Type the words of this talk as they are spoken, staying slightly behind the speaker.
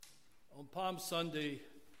Palm Sunday,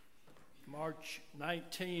 March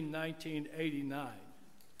 19, 1989,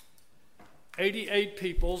 88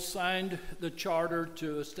 people signed the charter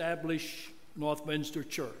to establish Northminster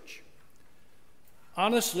Church.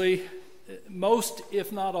 Honestly, most,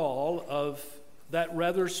 if not all, of that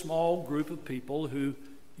rather small group of people who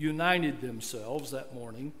united themselves that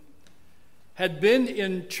morning had been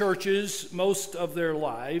in churches most of their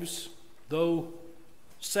lives, though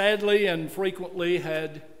sadly and frequently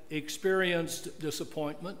had experienced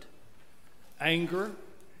disappointment, anger,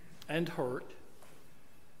 and hurt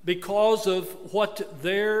because of what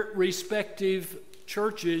their respective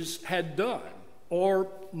churches had done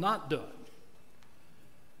or not done.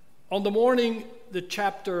 On the morning the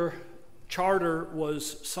charter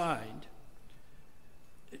was signed,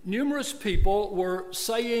 numerous people were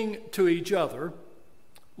saying to each other,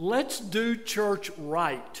 "Let's do church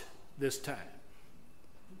right this time.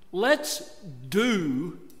 Let's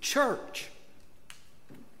do church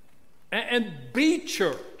and be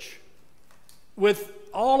church with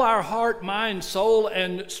all our heart, mind, soul,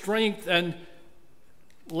 and strength, and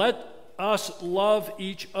let us love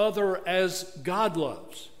each other as God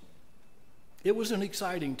loves." It was an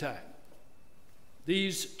exciting time.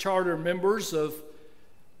 These charter members of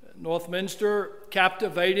Northminster,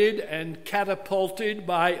 captivated and catapulted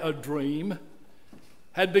by a dream,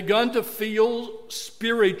 had begun to feel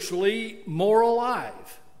spiritually more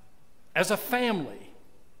alive as a family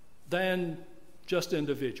than just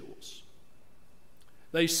individuals.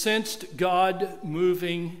 They sensed God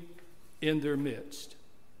moving in their midst.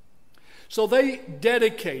 So they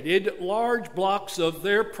dedicated large blocks of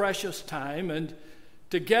their precious time and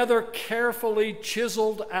together carefully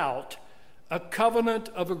chiseled out a covenant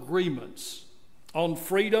of agreements on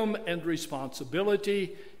freedom and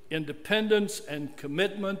responsibility, independence and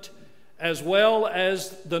commitment, as well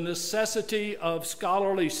as the necessity of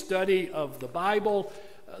scholarly study of the Bible,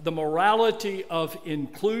 the morality of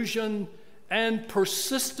inclusion, and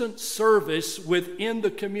persistent service within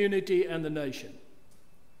the community and the nation.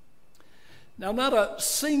 Now, not a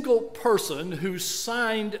single person who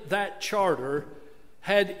signed that charter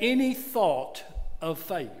had any thought of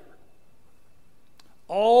failure.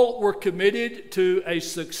 All were committed to a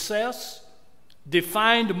success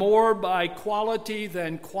defined more by quality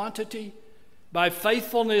than quantity, by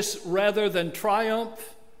faithfulness rather than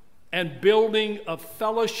triumph, and building a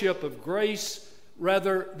fellowship of grace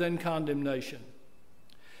rather than condemnation.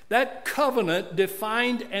 That covenant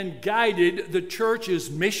defined and guided the church's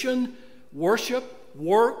mission, worship,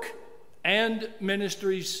 work, and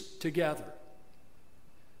ministries together.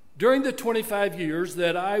 During the 25 years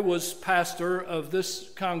that I was pastor of this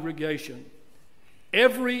congregation,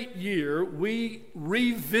 every year we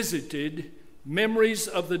revisited memories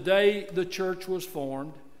of the day the church was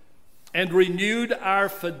formed and renewed our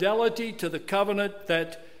fidelity to the covenant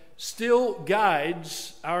that still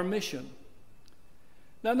guides our mission.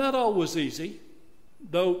 Now, not all was easy,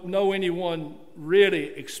 though no anyone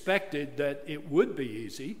really expected that it would be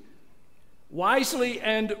easy. Wisely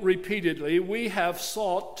and repeatedly, we have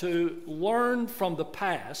sought to learn from the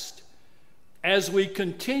past as we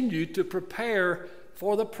continue to prepare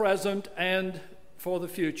for the present and for the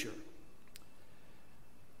future.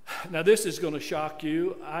 Now, this is going to shock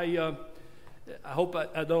you. I hope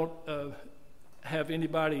I don't have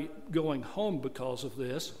anybody going home because of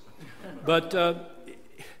this, but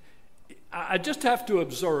I just have to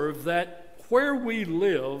observe that where we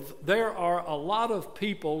live, there are a lot of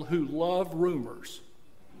people who love rumors.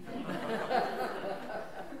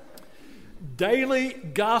 Daily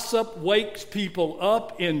gossip wakes people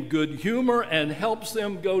up in good humor and helps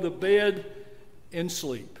them go to bed in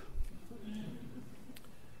sleep.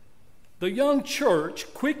 The young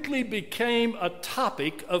church quickly became a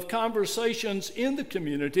topic of conversations in the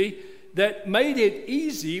community that made it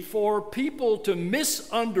easy for people to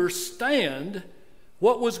misunderstand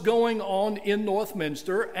what was going on in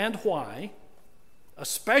Northminster and why,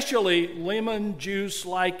 especially lemon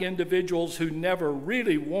juice-like individuals who never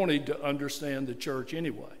really wanted to understand the church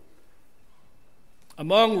anyway.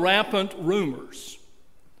 Among rampant rumors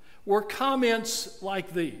were comments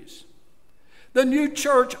like these: "The new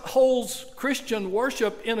church holds Christian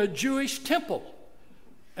worship in a Jewish temple,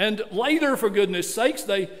 and later, for goodness sakes,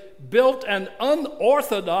 they built an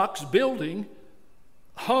unorthodox building,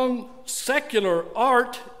 hung secular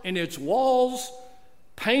art in its walls,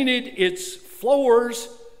 painted its floors,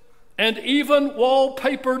 and even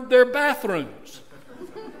wallpapered their bathrooms."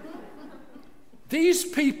 These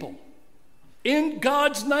people, in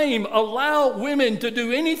God's name, allow women to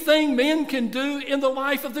do anything men can do in the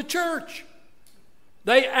life of the church.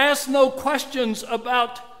 They ask no questions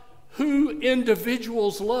about who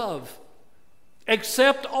individuals love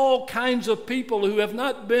accept all kinds of people who have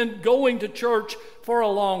not been going to church for a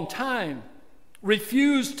long time,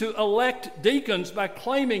 refuse to elect deacons by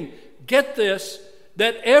claiming, get this,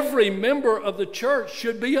 that every member of the church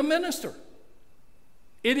should be a minister.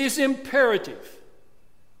 It is imperative.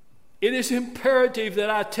 It is imperative that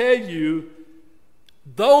I tell you,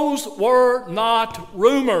 those were not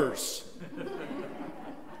rumors.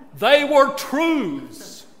 They were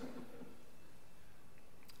truths.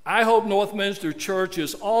 I hope Northminster Church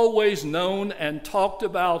is always known and talked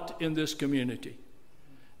about in this community.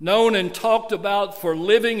 Known and talked about for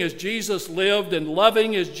living as Jesus lived and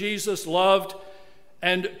loving as Jesus loved,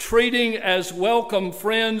 and treating as welcome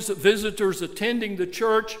friends visitors attending the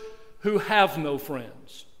church who have no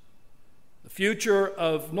friends. The future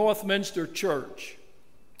of Northminster Church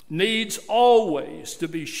needs always to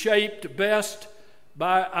be shaped best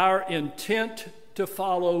by our intent to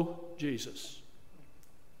follow Jesus.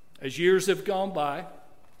 As years have gone by,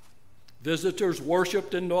 visitors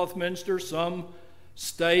worshiped in Northminster. Some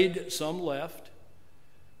stayed, some left.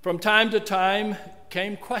 From time to time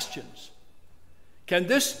came questions. Can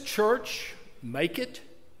this church make it?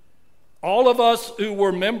 All of us who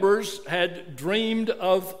were members had dreamed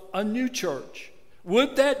of a new church.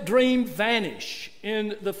 Would that dream vanish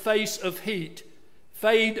in the face of heat,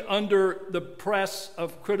 fade under the press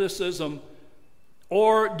of criticism,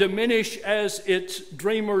 or diminish as its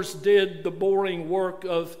dreamers did the boring work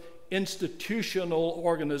of institutional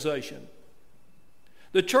organization?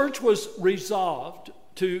 The church was resolved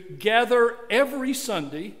to gather every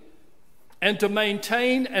Sunday and to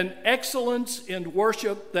maintain an excellence in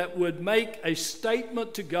worship that would make a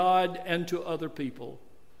statement to God and to other people.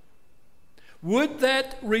 Would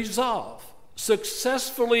that resolve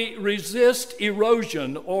successfully resist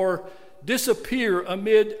erosion or disappear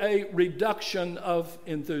amid a reduction of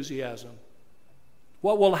enthusiasm?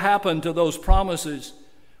 What will happen to those promises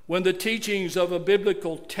when the teachings of a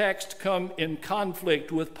biblical text come in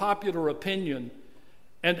conflict with popular opinion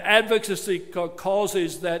and advocacy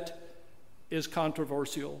causes that is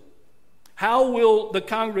controversial? How will the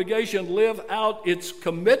congregation live out its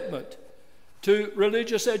commitment to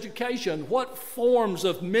religious education? What forms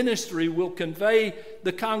of ministry will convey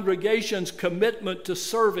the congregation's commitment to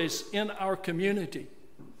service in our community?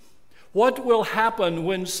 What will happen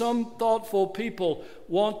when some thoughtful people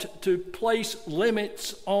want to place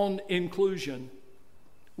limits on inclusion?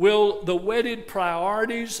 Will the wedded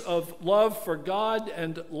priorities of love for God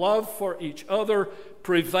and love for each other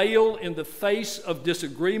prevail in the face of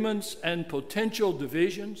disagreements and potential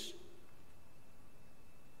divisions?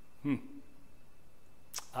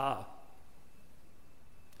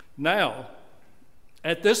 Now,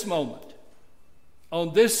 at this moment,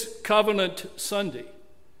 on this Covenant Sunday,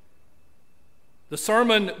 the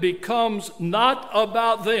sermon becomes not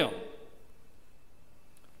about them,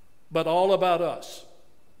 but all about us.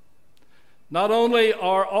 Not only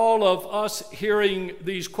are all of us hearing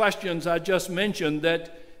these questions I just mentioned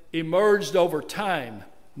that emerged over time,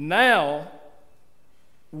 now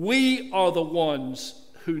we are the ones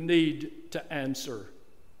who need to answer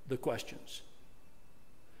the questions.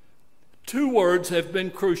 Two words have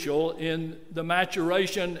been crucial in the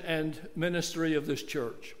maturation and ministry of this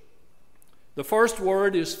church. The first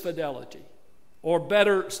word is fidelity, or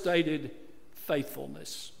better stated,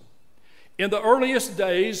 faithfulness. In the earliest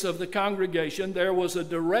days of the congregation, there was a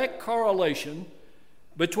direct correlation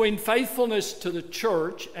between faithfulness to the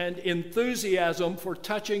church and enthusiasm for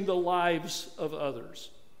touching the lives of others.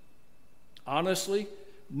 Honestly,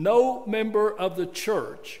 no member of the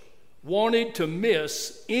church wanted to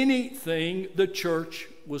miss anything the church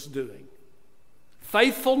was doing.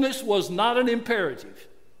 Faithfulness was not an imperative.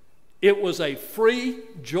 It was a free,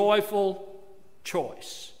 joyful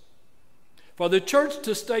choice. For the church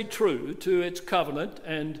to stay true to its covenant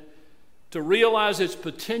and to realize its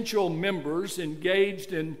potential members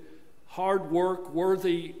engaged in hard work,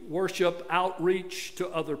 worthy worship, outreach to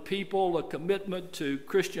other people, a commitment to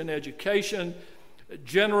Christian education,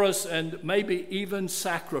 generous and maybe even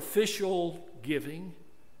sacrificial giving.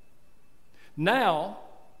 Now,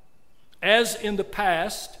 as in the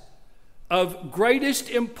past, of greatest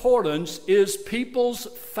importance is people's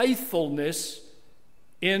faithfulness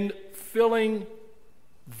in filling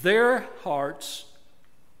their hearts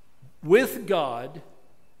with God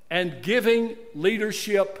and giving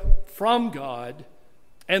leadership from God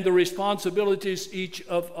and the responsibilities each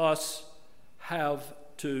of us have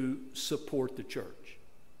to support the church.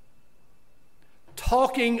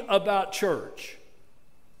 Talking about church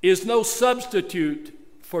is no substitute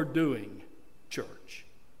for doing church.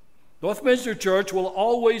 Northminster Church will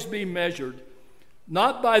always be measured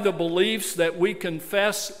not by the beliefs that we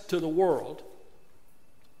confess to the world,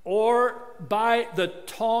 or by the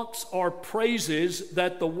taunts or praises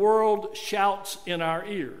that the world shouts in our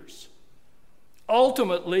ears.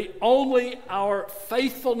 Ultimately, only our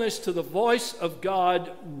faithfulness to the voice of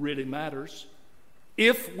God really matters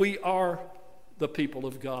if we are the people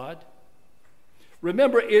of God.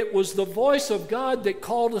 Remember, it was the voice of God that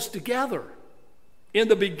called us together in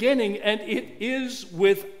the beginning, and it is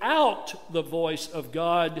without the voice of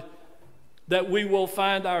God that we will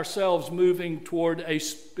find ourselves moving toward a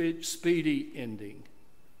speedy ending.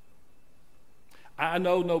 I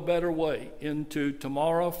know no better way into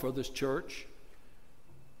tomorrow for this church,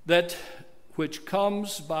 that which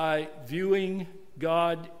comes by viewing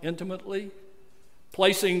God intimately,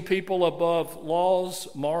 placing people above laws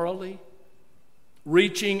morally,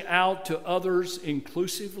 reaching out to others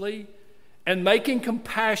inclusively, and making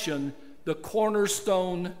compassion the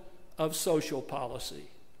cornerstone of social policy.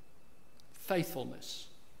 Faithfulness.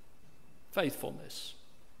 Faithfulness.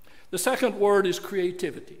 The second word is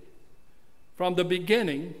creativity. From the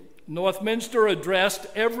beginning, Northminster addressed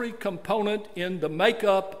every component in the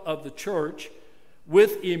makeup of the church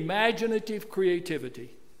with imaginative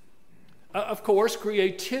creativity. Of course,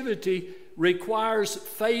 creativity requires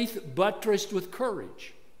faith buttressed with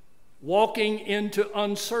courage, walking into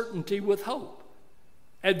uncertainty with hope,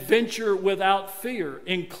 adventure without fear,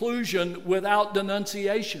 inclusion without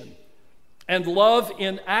denunciation, and love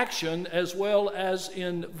in action as well as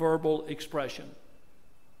in verbal expression.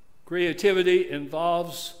 Creativity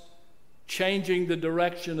involves changing the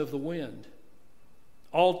direction of the wind,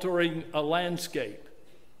 altering a landscape,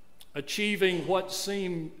 achieving what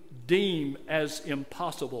seem deemed as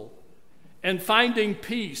impossible, and finding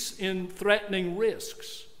peace in threatening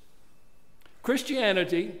risks.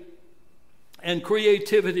 Christianity and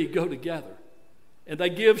creativity go together, and they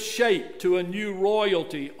give shape to a new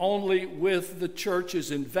royalty only with the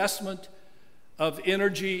church's investment of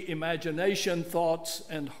energy, imagination, thoughts,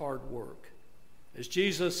 and hard work. As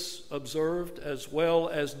Jesus observed as well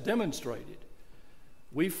as demonstrated,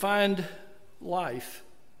 we find life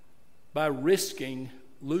by risking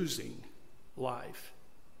losing life.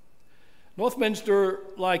 Northminster,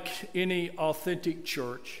 like any authentic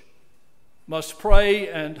church, must pray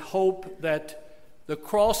and hope that the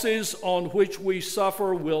crosses on which we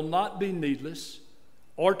suffer will not be needless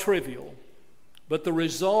or trivial, but the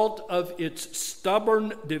result of its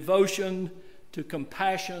stubborn devotion to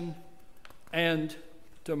compassion and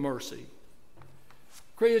to mercy.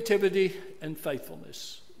 Creativity and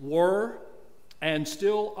faithfulness were and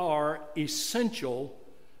still are essential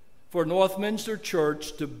for Northminster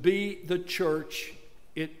Church to be the church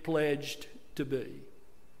it pledged to be.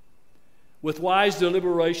 With wise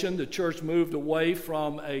deliberation, the church moved away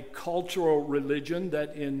from a cultural religion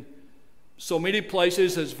that in so many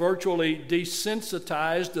places has virtually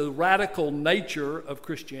desensitized the radical nature of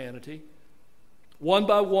Christianity. One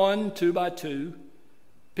by one, two by two,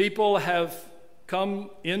 people have come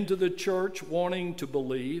into the church wanting to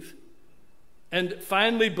believe, and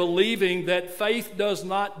finally believing that faith does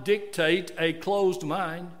not dictate a closed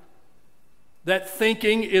mind, that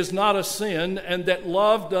thinking is not a sin, and that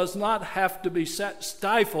love does not have to be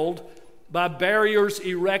stifled by barriers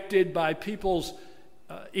erected by people's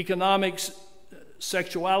economics,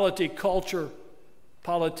 sexuality, culture,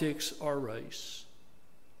 politics, or race.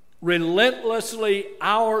 Relentlessly,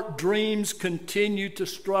 our dreams continue to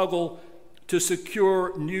struggle to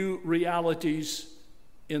secure new realities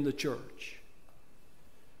in the church.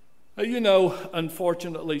 You know,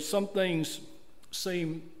 unfortunately, some things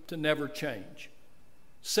seem to never change.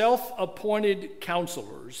 Self-appointed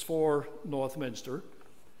counselors for Northminster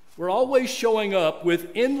were always showing up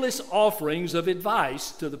with endless offerings of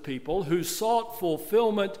advice to the people who sought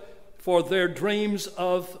fulfillment for their dreams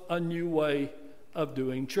of a new way of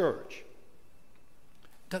doing church.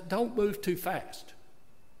 Don't move too fast,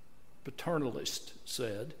 paternalist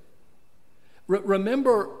said.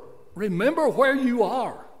 Remember where you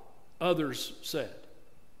are, others said.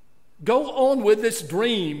 Go on with this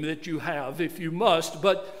dream that you have if you must,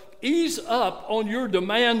 but ease up on your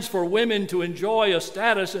demands for women to enjoy a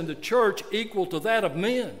status in the church equal to that of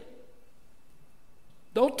men.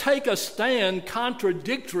 Don't take a stand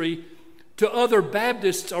contradictory to other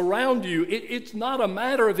Baptists around you. It's not a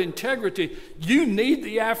matter of integrity. You need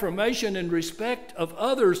the affirmation and respect of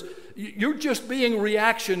others. You're just being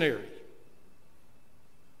reactionary.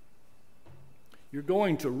 You're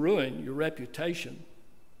going to ruin your reputation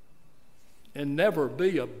and never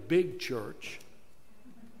be a big church.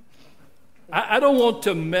 I don't want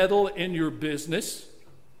to meddle in your business.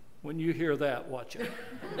 When you hear that, watch it.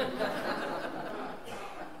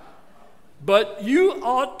 But you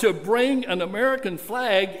ought to bring an American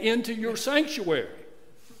flag into your sanctuary.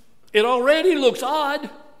 It already looks odd.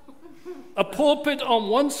 A pulpit on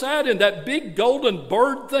one side and that big golden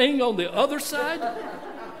bird thing on the other side.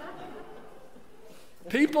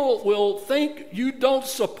 People will think you don't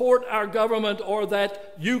support our government or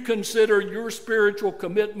that you consider your spiritual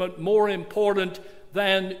commitment more important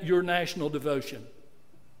than your national devotion.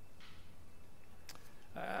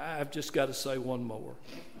 I've just got to say one more.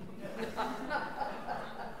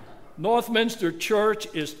 Northminster Church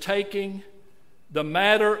is taking the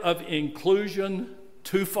matter of inclusion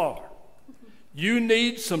too far. You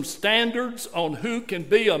need some standards on who can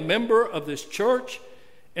be a member of this church,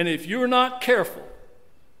 and if you're not careful,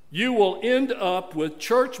 you will end up with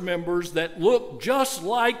church members that look just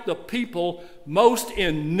like the people most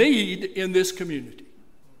in need in this community.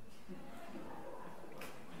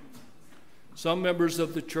 Some members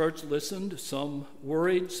of the church listened, some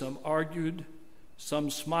worried, some argued, some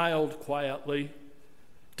smiled quietly.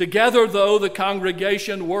 Together, though, the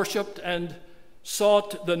congregation worshiped and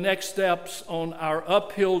sought the next steps on our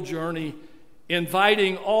uphill journey,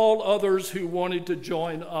 inviting all others who wanted to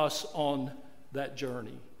join us on that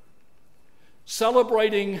journey.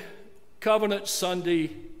 Celebrating Covenant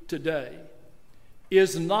Sunday today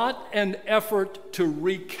is not an effort to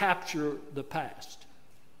recapture the past.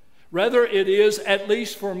 Rather, it is, at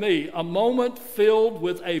least for me, a moment filled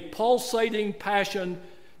with a pulsating passion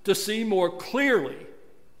to see more clearly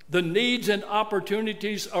the needs and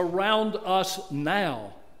opportunities around us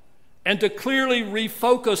now, and to clearly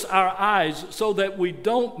refocus our eyes so that we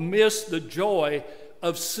don't miss the joy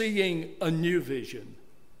of seeing a new vision.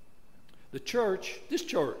 This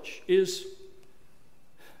church, is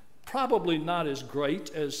probably not as great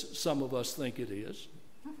as some of us think it is,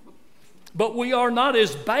 but we are not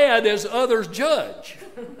as bad as others judge.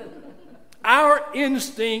 Our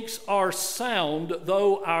instincts are sound,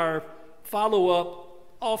 though our follow-up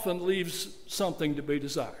often leaves something to be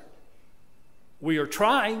desired. We are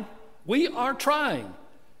trying,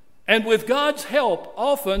 and with God's help,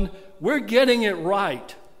 often we're getting it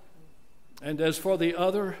right. And as for the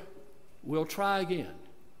other, we'll try again.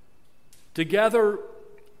 Together,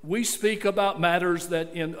 we speak about matters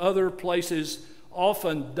that in other places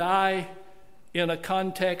often die in a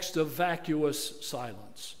context of vacuous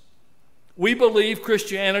silence. We believe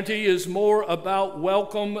Christianity is more about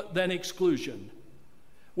welcome than exclusion.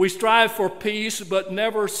 We strive for peace, but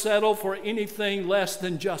never settle for anything less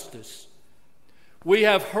than justice. We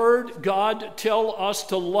have heard God tell us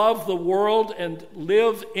to love the world and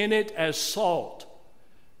live in it as salt,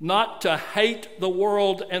 not to hate the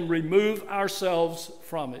world and remove ourselves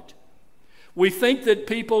from it. We think that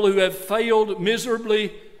people who have failed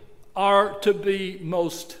miserably are to be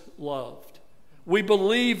most loved. We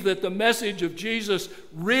believe that the message of Jesus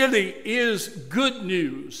really is good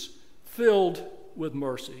news filled with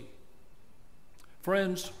mercy.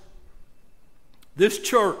 Friends, this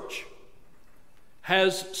church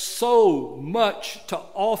has so much to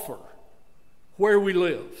offer where we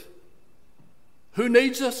live. Who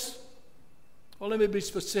needs us? Well, let me be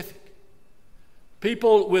specific.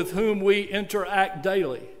 People with whom we interact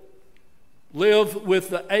daily live with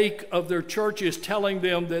the ache of their churches telling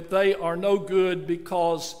them that they are no good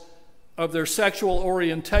because of their sexual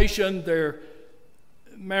orientation, their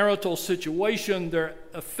marital situation, their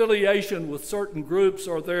affiliation with certain groups,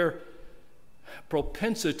 or their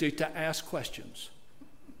propensity to ask questions.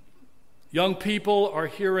 Young people are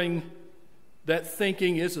hearing that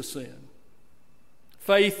thinking is a sin.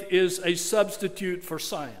 Faith is a substitute for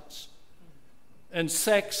science, and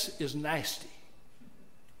sex is nasty.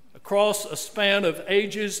 Across a span of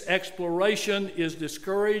ages, exploration is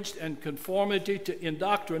discouraged and conformity to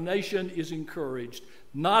indoctrination is encouraged.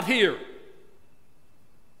 Not here.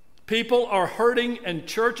 People are hurting and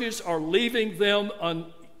churches are leaving them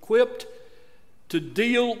unequipped to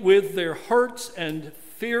deal with their hurts and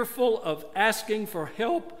fearful of asking for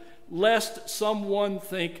help lest someone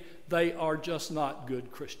think they are just not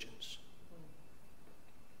good Christians.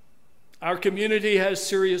 Our community has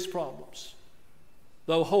serious problems,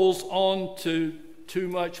 though holds on to too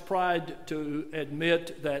much pride to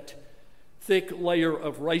admit that thick layer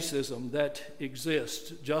of racism that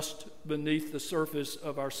exists just beneath the surface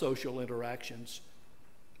of our social interactions.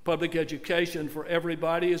 Public education for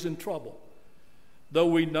everybody is in trouble, though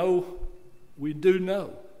we do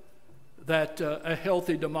know that a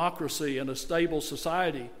healthy democracy and a stable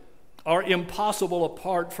society are impossible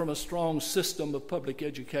apart from a strong system of public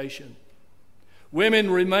education. Women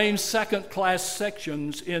remain second-class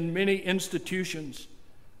sections in many institutions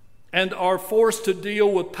and are forced to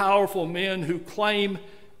deal with powerful men who claim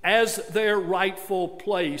as their rightful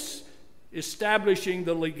place establishing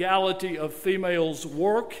the legality of females'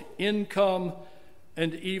 work, income,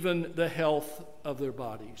 and even the health of their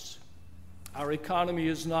bodies. Our economy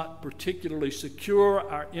is not particularly secure.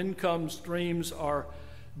 Our income streams are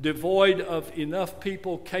devoid of enough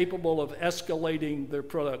people capable of escalating their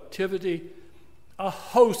productivity. A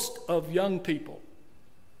host of young people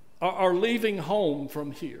are leaving home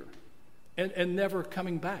from here and never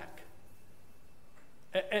coming back.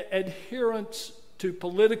 Adherence to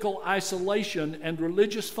political isolation and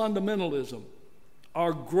religious fundamentalism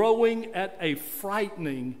are growing at a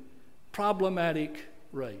frightening, problematic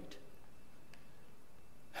rate.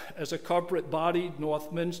 As a corporate-bodied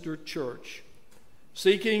Northminster church,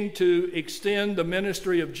 seeking to extend the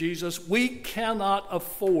ministry of Jesus, we cannot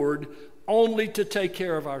afford only to take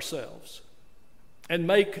care of ourselves and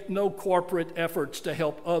make no corporate efforts to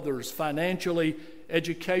help others financially,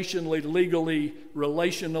 educationally, legally,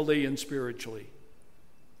 relationally, and spiritually.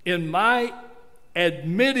 In my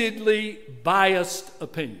admittedly biased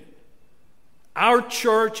opinion, our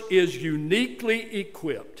church is uniquely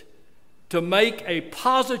equipped to make a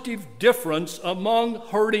positive difference among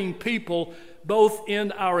hurting people, both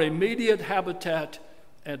in our immediate habitat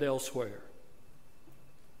and elsewhere.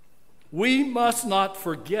 We must not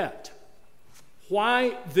forget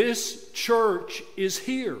why this church is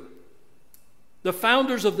here. The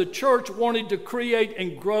founders of the church wanted to create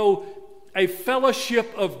and grow a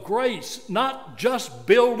fellowship of grace, not just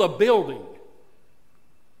build a building.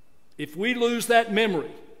 If we lose that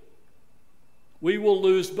memory, we will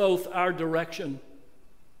lose both our direction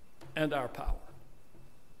and our power.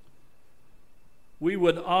 We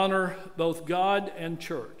would honor both God and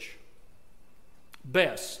church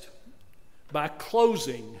best by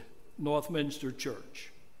closing Northminster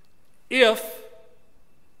Church. If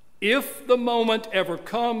the moment ever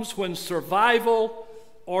comes when survival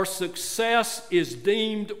or success is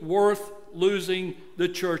deemed worth losing the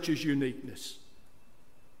church's uniqueness,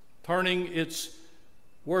 turning its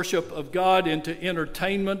worship of God into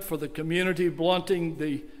entertainment for the community, blunting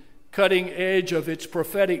the cutting edge of its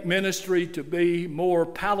prophetic ministry to be more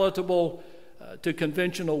palatable to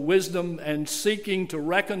conventional wisdom, and seeking to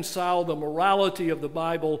reconcile the morality of the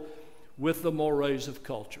Bible with the mores of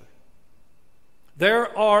culture.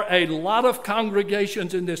 There are a lot of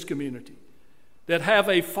congregations in this community that have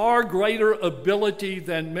a far greater ability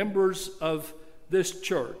than members of this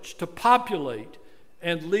church to populate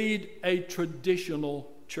and lead a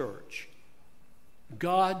traditional church.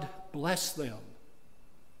 God bless them.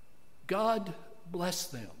 God bless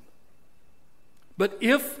them. But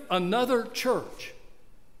if another church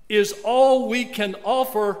is all we can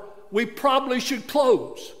offer, we probably should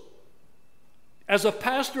close. As a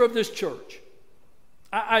pastor of this church,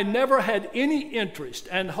 I never had any interest,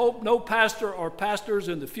 and hope no pastor or pastors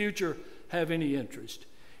in the future have any interest,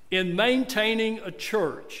 in maintaining a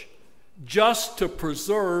church just to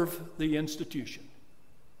preserve the institution.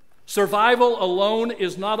 Survival alone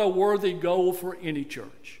is not a worthy goal for any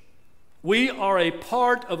church. We are a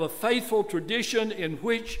part of a faithful tradition in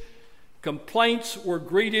which complaints were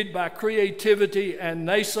greeted by creativity and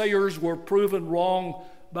naysayers were proven wrong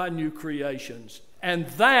by new creations. And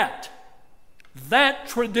that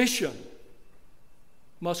tradition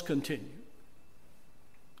must continue.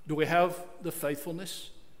 Do we have the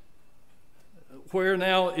faithfulness? Where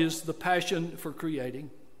now is the passion for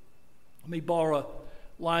creating? Let me borrow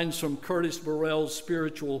lines from Curtis Burrell's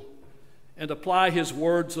Spiritual and apply his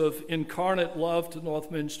words of incarnate love to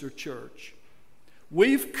Northminster Church.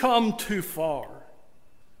 We've come too far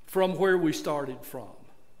from where we started from.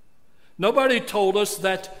 Nobody told us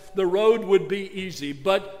that the road would be easy,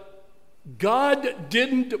 but God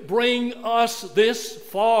didn't bring us this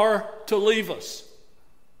far to leave us.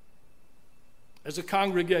 As a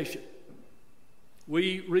congregation,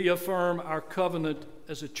 we reaffirm our covenant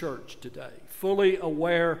as a church today, fully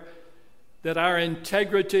aware that our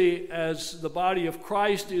integrity as the body of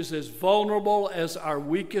Christ is as vulnerable as our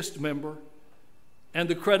weakest member, and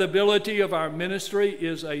the credibility of our ministry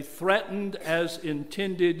is a threatened as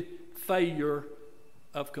intended failure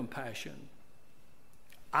of compassion.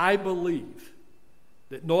 I believe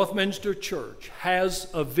that Northminster Church has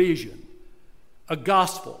a vision, a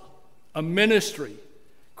gospel, a ministry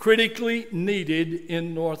critically needed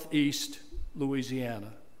in Northeast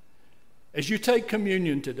Louisiana. As you take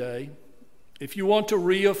communion today, if you want to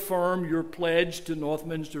reaffirm your pledge to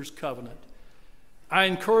Northminster's covenant, I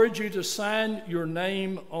encourage you to sign your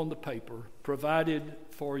name on the paper provided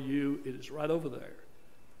for you. It is right over there.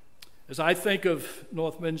 As I think of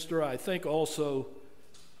Northminster, I think also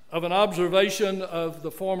of an observation of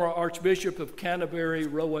the former Archbishop of Canterbury,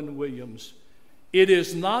 Rowan Williams. It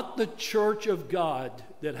is not the Church of God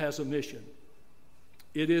that has a mission.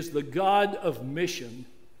 It is the God of mission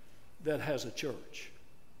that has a church.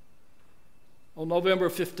 On November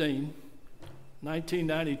 15,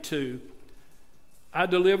 1992, I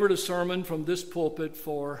delivered a sermon from this pulpit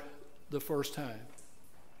for the first time.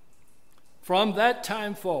 From that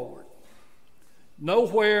time forward,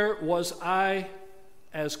 nowhere was I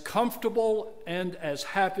as comfortable and as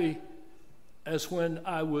happy as when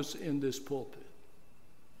I was in this pulpit.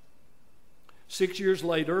 6 years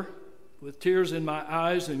later, with tears in my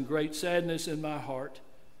eyes and great sadness in my heart,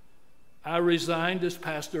 I resigned as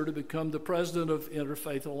pastor to become the president of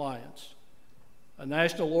Interfaith Alliance, a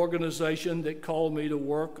national organization that called me to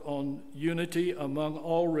work on unity among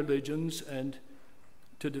all religions and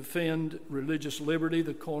to defend religious liberty,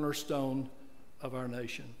 the cornerstone of our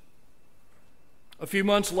nation. A few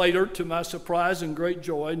months later, to my surprise and great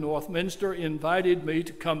joy, Northminster invited me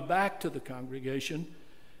to come back to the congregation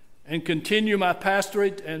and continue my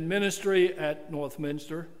pastorate and ministry at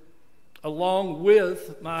Northminster, along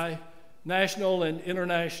with my national and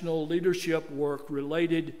international leadership work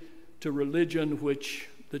related to religion, which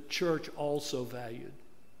the church also valued.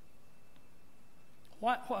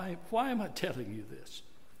 Why am I telling you this?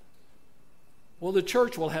 Well, the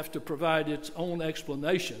church will have to provide its own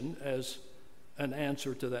explanation as an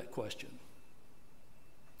answer to that question.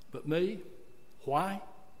 But me, why?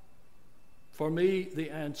 For me, the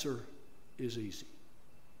answer is easy.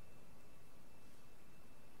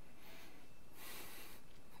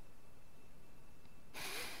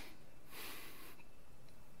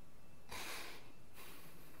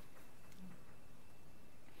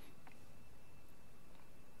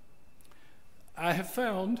 I have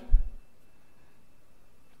found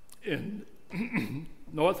in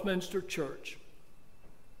Northminster Church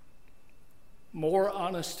more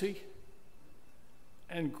honesty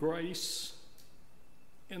and grace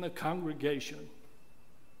in a congregation,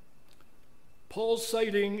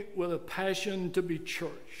 pulsating with a passion to be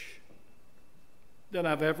church, than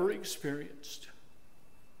I've ever experienced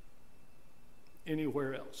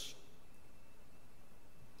anywhere else.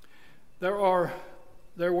 There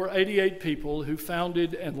were 88 people who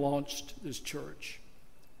founded and launched this church.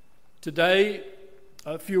 Today,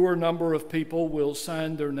 a fewer number of people will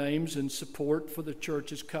sign their names in support for the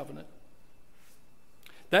church's covenant.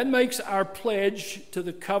 That makes our pledge to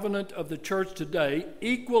the covenant of the church today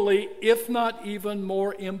equally, if not even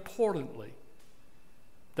more importantly,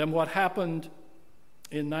 than what happened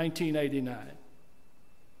in 1989.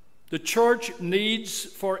 The church needs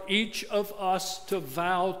for each of us to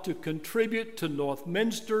vow to contribute to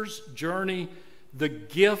Northminster's journey the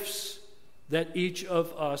gifts that each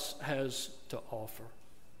of us has to offer.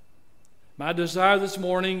 My desire this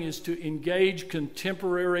morning is to engage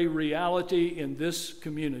contemporary reality in this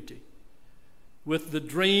community with the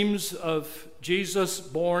dreams of Jesus,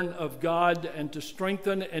 born of God, and to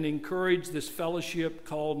strengthen and encourage this fellowship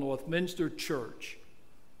called Northminster Church,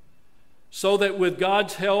 so that with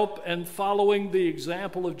God's help and following the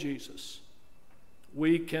example of Jesus,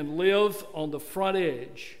 we can live on the front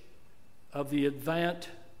edge of the advent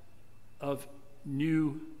of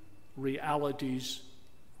new realities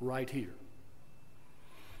right here.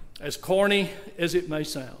 As corny as it may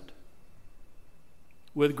sound,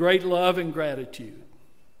 with great love and gratitude,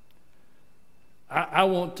 I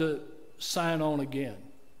want to sign on again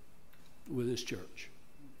with this church.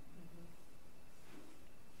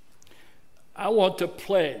 I want to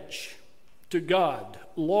pledge to God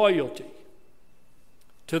loyalty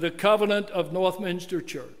to the covenant of Northminster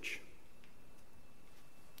Church.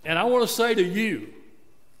 And I want to say to you,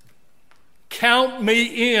 count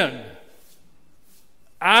me in.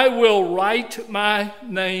 I will write my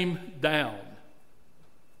name down.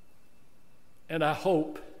 And I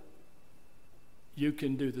hope you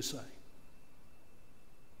can do the same.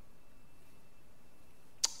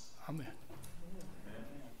 Amen.